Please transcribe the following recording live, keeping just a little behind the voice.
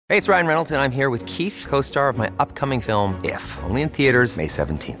Hey, it's Ryan Reynolds, and I'm here with Keith, co-star of my upcoming film, If, only in theaters May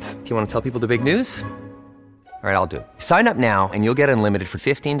 17th. Do you want to tell people the big news? All right, I'll do it. Sign up now and you'll get unlimited for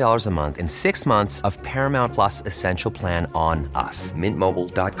 $15 a month and 6 months of Paramount Plus Essential Plan on us.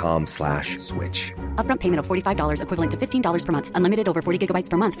 MintMobile.com/switch. Upfront payment of $45 equivalent to $15 per month. Unlimited over 40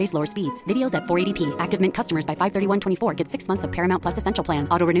 gigabytes per month. Face lower speeds. Videos at 480p. Active Mint customers by 531.24 get 6 months of Paramount Plus Essential Plan.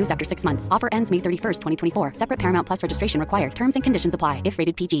 Auto renews after 6 months. Offer ends May 31st, 2024. Separate Paramount Plus registration required. Terms and conditions apply if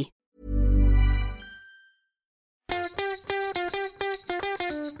rated PG.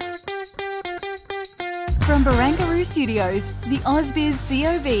 From Barangaroo Studios, the AusBiz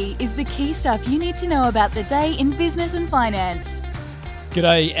COB is the key stuff you need to know about the day in business and finance.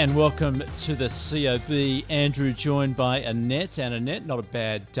 G'day and welcome to the COB. Andrew joined by Annette. And Annette, not a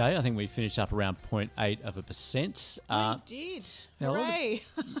bad day. I think we finished up around 0.8%. We did. Hooray.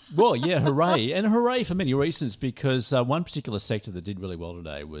 Well, yeah, hooray. And hooray for many reasons, because one particular sector that did really well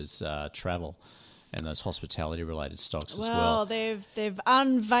today was travel and those hospitality-related stocks as well. Well, they've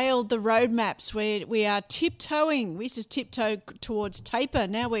unveiled the roadmaps where we are tiptoeing. We used to tiptoe towards taper.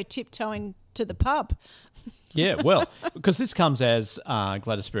 Now we're tiptoeing to the pub. Yeah, well, because this comes as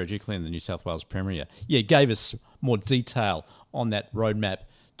Gladys Berejiklian, the New South Wales Premier, gave us more detail on that roadmap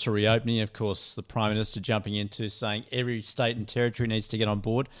to reopening. Of course, the Prime Minister jumping into saying every state and territory needs to get on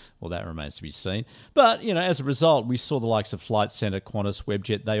board. Well, that remains to be seen. But, as a result, we saw the likes of Flight Centre, Qantas,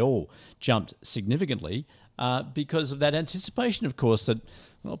 Webjet, they all jumped significantly because of that anticipation, of course, that,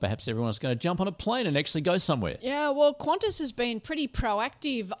 well, perhaps everyone's going to jump on a plane and actually go somewhere. Yeah, well, Qantas has been pretty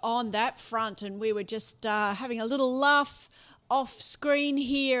proactive on that front, and we were just having a little laugh off screen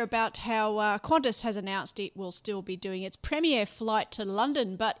here about how Qantas has announced it will still be doing its premier flight to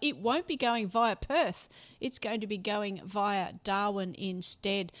London, but it won't be going via Perth. It's going to be going via Darwin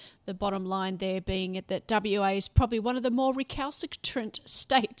instead. The bottom line there being that WA is probably one of the more recalcitrant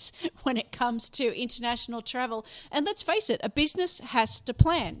states when it comes to international travel. And let's face it, a business has to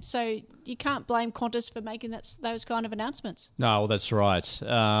plan. So you can't blame Qantas for making those kind of announcements. No, well, that's right.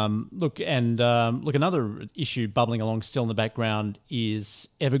 Look, another issue bubbling along still in the background is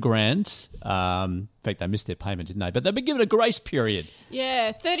Evergrande. In fact, they missed their payment, didn't they? But they've been given a grace period.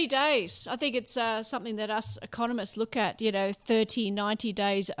 Yeah, 30 days. I think it's something that us economists look at, 30, 90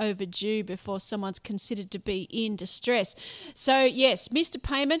 days overdue before someone's considered to be in distress. So, yes, missed a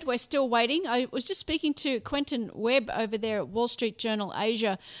payment. We're still waiting. I was just speaking to Quentin Webb over there at Wall Street Journal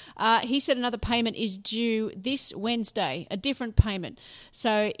Asia. He said another payment is due this Wednesday, a different payment.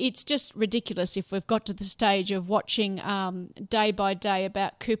 So it's just ridiculous if we've got to the stage of watching day by day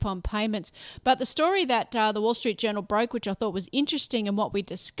about coupon payments. But the story that the Wall Street Journal broke, which I thought was interesting and what we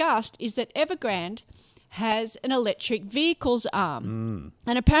discussed, is that Evergrande has an electric vehicles arm.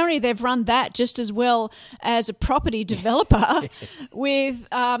 And apparently they've run that just as well as a property developer with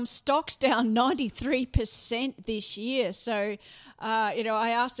stocks down 93% this year. So,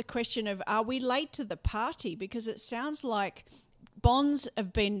 I asked the question of, are we late to the party? Because it sounds like bonds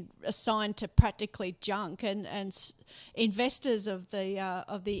have been assigned to practically junk, and investors of the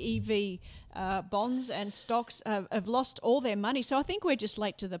EV bonds and stocks have lost all their money. So I think we're just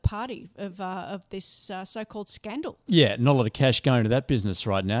late to the party of this so-called scandal. Yeah, not a lot of cash going to that business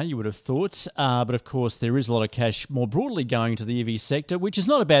right now, you would have thought. But of course, there is a lot of cash more broadly going to the EV sector, which is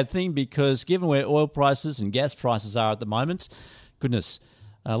not a bad thing because given where oil prices and gas prices are at the moment, goodness,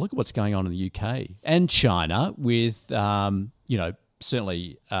 look at what's going on in the UK and China with,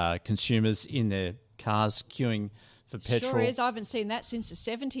 certainly consumers in their cars queuing for petrol. Sure is. I haven't seen that since the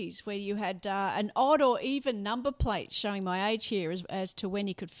 70s, where you had an odd or even number plate showing my age here as to when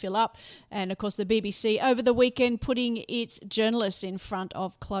you could fill up. And, of course, the BBC over the weekend putting its journalists in front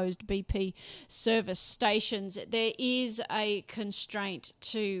of closed BP service stations. There is a constraint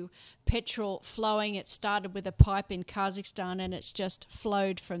to petrol flowing. It started with a pipe in Kazakhstan and it's just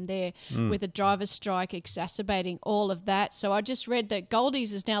flowed from there with a driver's strike exacerbating all of that. So I just read that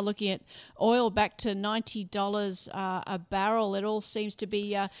Goldie's is now looking at oil back to $90 a barrel. It all seems to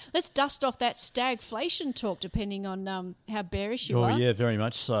be, let's dust off that stagflation talk depending on how bearish you are. Oh, yeah, very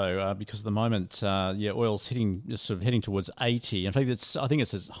much so. Because at the moment, oil's heading towards 80. In fact, I think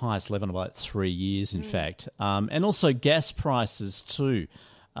it's its highest level in about 3 years, in fact. And also gas prices too.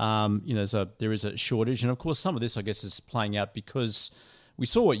 There is a shortage. And of course, some of this, I guess, is playing out because we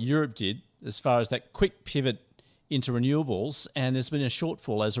saw what Europe did as far as that quick pivot into renewables, and there's been a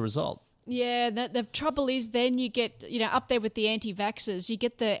shortfall as a result. Yeah, the trouble is then you get, up there with the anti-vaxxers, you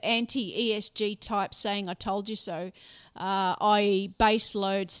get the anti-ESG type saying, I told you so, i.e. base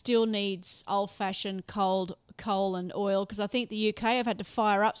load still needs old-fashioned coal coal and oil, because I think the UK have had to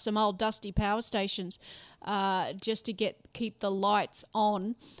fire up some old dusty power stations just to keep the lights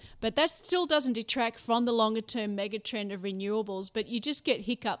on. But that still doesn't detract from the longer-term megatrend of renewables. But you just get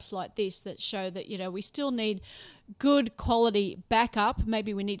hiccups like this that show that, we still need good quality backup.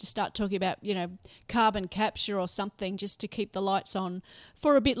 Maybe we need to start talking about, carbon capture or something just to keep the lights on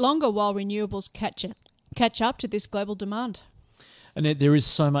for a bit longer while renewables catch up to this global demand. And there is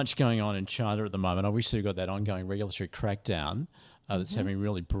so much going on in China at the moment. Obviously, we've got that ongoing regulatory crackdown that's having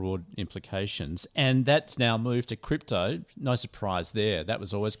really broad implications. And that's now moved to crypto. No surprise there. That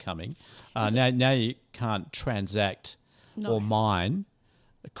was always coming. Now you can't transact or mine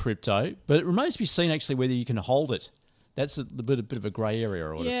crypto. But it remains to be seen, actually, whether you can hold it. That's a bit of a grey area,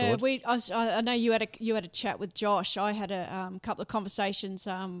 I would have thought. I know you had a chat with Josh. I had a couple of conversations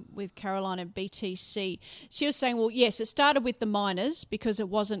with Caroline at BTC. She was saying, well, yes, it started with the miners because it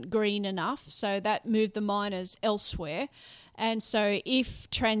wasn't green enough, so that moved the miners elsewhere. And so if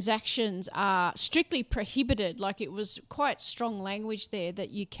transactions are strictly prohibited, like it was quite strong language there that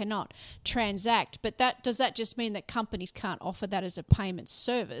you cannot transact, but does that just mean that companies can't offer that as a payment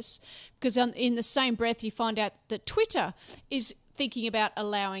service? Because in the same breath, you find out that Twitter is thinking about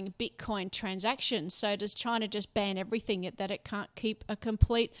allowing Bitcoin transactions. So does China just ban everything that it can't keep a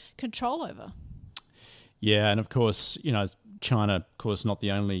complete control over? Yeah, and of course, China, of course, not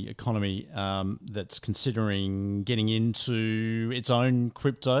the only economy that's considering getting into its own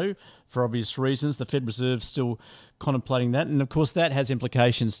crypto for obvious reasons. The Fed Reserve's still contemplating that. And, of course, that has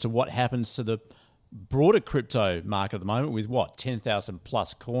implications to what happens to the broader crypto market at the moment with, 10,000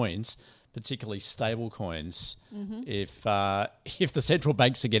 plus coins, particularly stable coins, if the central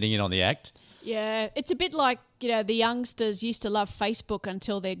banks are getting in on the act. Yeah, it's a bit like, the youngsters used to love Facebook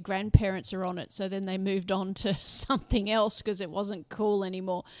until their grandparents are on it. So then they moved on to something else because it wasn't cool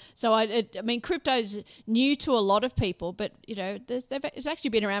anymore. So, crypto's new to a lot of people, but, it's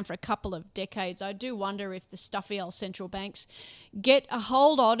actually been around for a couple of decades. I do wonder if the stuffy old central banks get a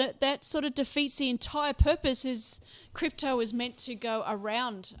hold on it. That sort of defeats the entire purpose is crypto is meant to go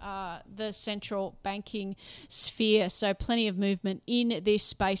around the central banking sphere. So plenty of movement in this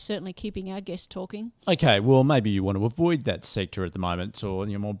space, certainly keeping our guests talking. Okay, well, maybe you want to avoid that sector at the moment, or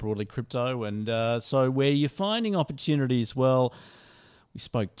more broadly crypto. And so where are you finding opportunities? Well, we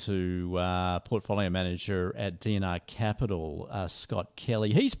spoke to portfolio manager at DNR Capital, Scott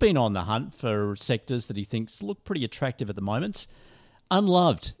Kelly. He's been on the hunt for sectors that he thinks look pretty attractive at the moment.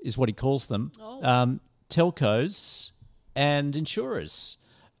 Unloved is what he calls them. Telcos and insurers.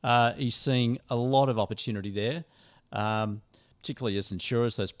 He's seeing a lot of opportunity there, particularly as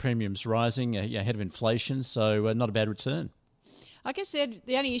insurers, those premiums rising ahead of inflation, so not a bad return. I guess the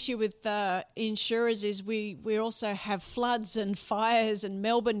only issue with insurers is we also have floods and fires, and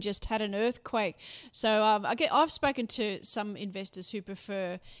Melbourne just had an earthquake. So I've spoken to some investors who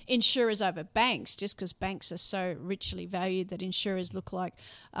prefer insurers over banks, just because banks are so richly valued that insurers look like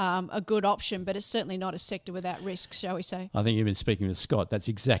a good option, but it's certainly not a sector without risk, shall we say. I think you've been speaking with Scott. That's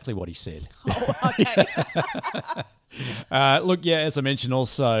exactly what he said. Oh, okay. Look, as I mentioned,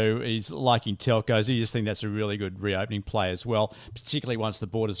 also he's liking telcos. He just think that's a really good reopening play as well, particularly once the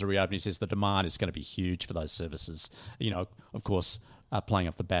borders are reopened. He says the demand is going to be huge for those services. Of course, playing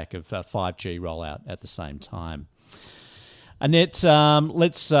off the back of 5G rollout at the same time. Annette,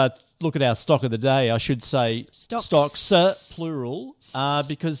 let's look at our stock of the day. I should say stocks plural,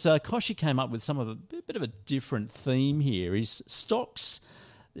 because Koshi came up with a bit of a different theme here. Is stocks.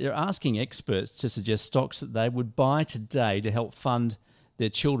 They're asking experts to suggest stocks that they would buy today to help fund their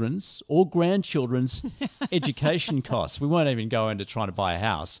children's or grandchildren's education costs. We won't even go into trying to buy a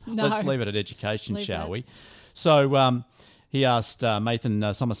house. No. Let's leave it at education, shall we? So he asked Mathan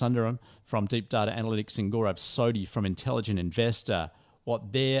Somasundaram from Deep Data Analytics and Gaurav Sodhi from Intelligent Investor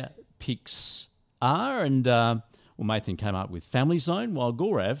what their picks are. And Mathan came up with Family Zone, while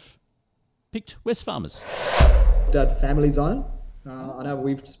Gaurav picked Wesfarmers. That Family Zone. I know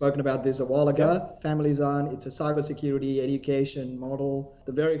we've spoken about this a while ago. Family Zone, it's a cybersecurity education model.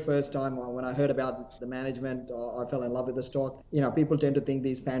 The very first time when I heard about the management, I fell in love with the stock. People tend to think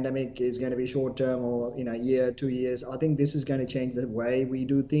this pandemic is going to be short term or, a year, 2 years. I think this is going to change the way we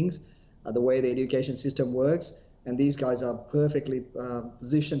do things, the way the education system works. And these guys are perfectly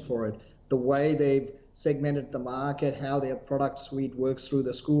positioned for it. The way they've segmented the market, how their product suite works through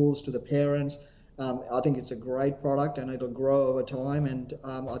the schools to the parents. I think it's a great product and it'll grow over time. And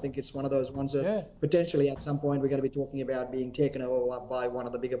I think it's one of those ones that potentially at some point we're going to be talking about being taken over by one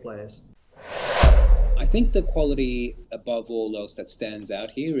of the bigger players. I think the quality above all else that stands out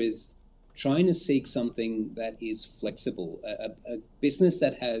here is trying to seek something that is flexible, a business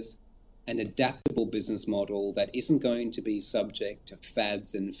that has an adaptable business model that isn't going to be subject to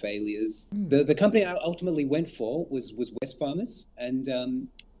fads and failures. The company I ultimately went for was Wesfarmers,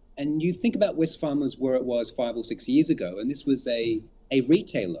 and you think about Wesfarmers where it was 5 or 6 years ago, and this was a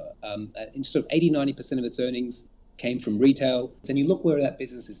retailer. And sort of 80-90% of its earnings came from retail. And you look where that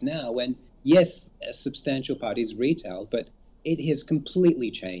business is now, and yes, a substantial part is retail, but it has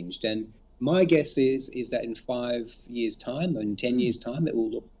completely changed. And my guess is that in 5 years' time, or in 10 years' time, it will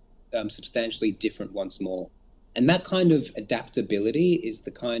look substantially different once more. And that kind of adaptability is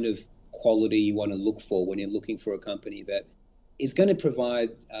the kind of quality you want to look for when you're looking for a company that is going to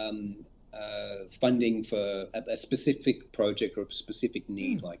provide funding for a specific project or a specific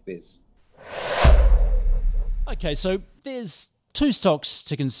need like this. Okay, so there's two stocks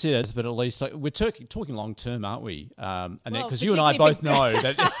to consider, but at least we're talking long term, aren't we? Because you and I both know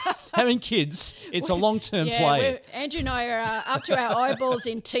that having kids, it's a long-term play. Andrew and I are up to our eyeballs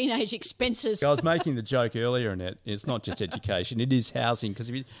in teenage expenses. I was making the joke earlier, Annette. It's not just education, it is housing. Because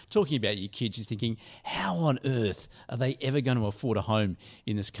if you're talking about your kids, you're thinking, how on earth are they ever going to afford a home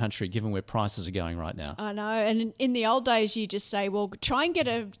in this country, given where prices are going right now? I know. And in the old days, you just say, well, try and get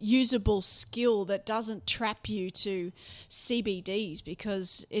a usable skill that doesn't trap you to CBDs,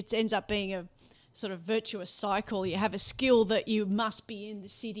 because it ends up being a sort of virtuous cycle. You have a skill that you must be in the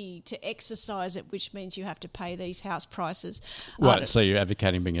city to exercise it, which means you have to pay these house prices. Right, so you're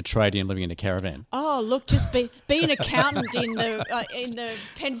advocating being a tradie and living in a caravan? Oh, look, just be an accountant in the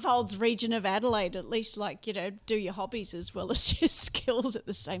Penfolds region of Adelaide. At least, do your hobbies as well as your skills at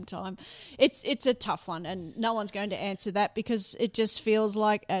the same time. It's a tough one, and no one's going to answer that, because it just feels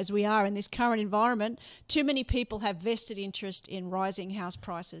like, as we are in this current environment, too many people have vested interest in rising house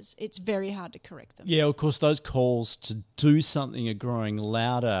prices. It's very hard to correct them. Yeah, of course, those calls to do something are growing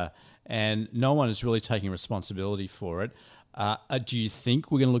louder, and no one is really taking responsibility for it. Do you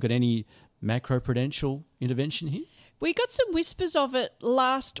think we're going to look at any macroprudential intervention here? We got some whispers of it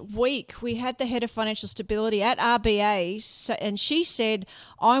last week. We had the head of financial stability at RBA, and she said,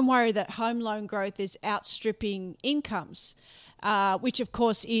 I'm worried that home loan growth is outstripping incomes. Which, of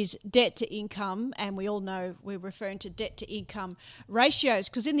course, is debt to income. And we all know we're referring to debt to income ratios,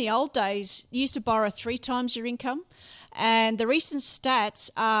 because in the old days, you used to borrow 3 times your income. And the recent stats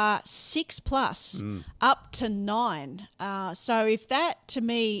are 6+, up to 9. So if that, to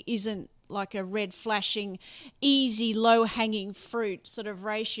me, isn't like a red flashing, easy, low-hanging fruit sort of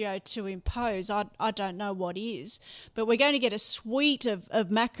ratio to impose, I don't know what is. But we're going to get a suite of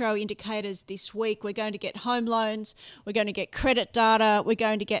macro indicators this week. We're going to get home loans, we're going to get credit data, we're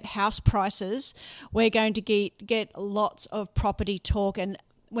going to get house prices, we're going to get lots of property talk. And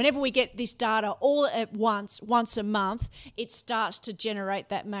whenever we get this data all at once a month, it starts to generate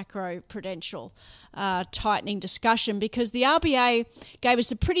that macro-prudential tightening discussion, because the RBA gave us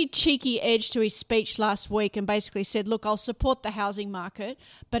a pretty cheeky edge to his speech last week and basically said, look, I'll support the housing market,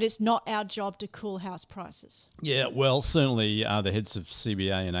 but it's not our job to cool house prices. Yeah, well, certainly the heads of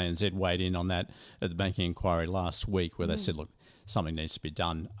CBA and ANZ weighed in on that at the banking inquiry last week, where they said, look, something needs to be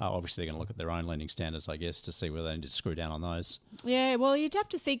done. Obviously, they're going to look at their own lending standards, I guess, to see whether they need to screw down on those. Yeah, well, you'd have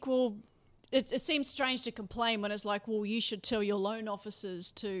to think, well, it seems strange to complain when it's like, well, you should tell your loan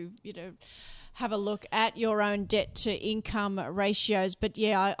officers to, have a look at your own debt to income ratios. But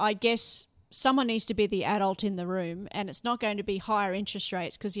yeah, I guess someone needs to be the adult in the room, and it's not going to be higher interest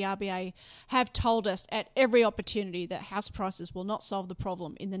rates, because the RBA have told us at every opportunity that house prices will not solve the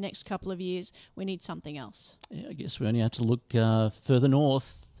problem in the next couple of years. We need something else. Yeah, I guess we only have to look further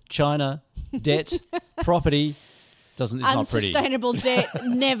north. China, debt, property. It's not pretty. Unsustainable debt,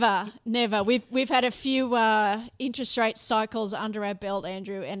 never. We've had a few interest rate cycles under our belt,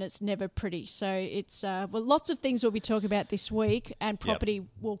 Andrew, and it's never pretty. So it's lots of things we'll be talking about this week, and property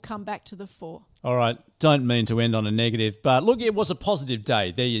will come back to the fore. All right, don't mean to end on a negative, but look, it was a positive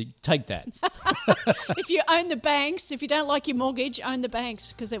day. There, you take that. If you own the banks, if you don't like your mortgage, own the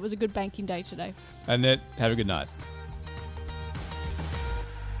banks, because it was a good banking day today. Annette, have a good night.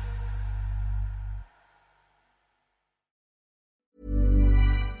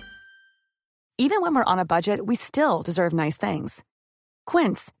 Even when we're on a budget, we still deserve nice things.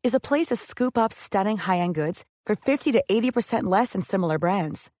 Quince is a place to scoop up stunning high-end goods for 50 to 80% less than similar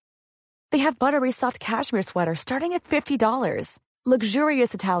brands. They have buttery soft cashmere sweaters starting at $50,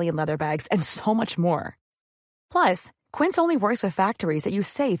 luxurious Italian leather bags, and so much more. Plus, Quince only works with factories that use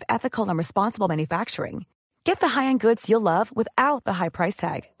safe, ethical, and responsible manufacturing. Get the high-end goods you'll love without the high price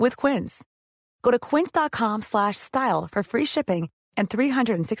tag with Quince. Go to quince.com/style for free shipping and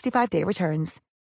 365-day returns.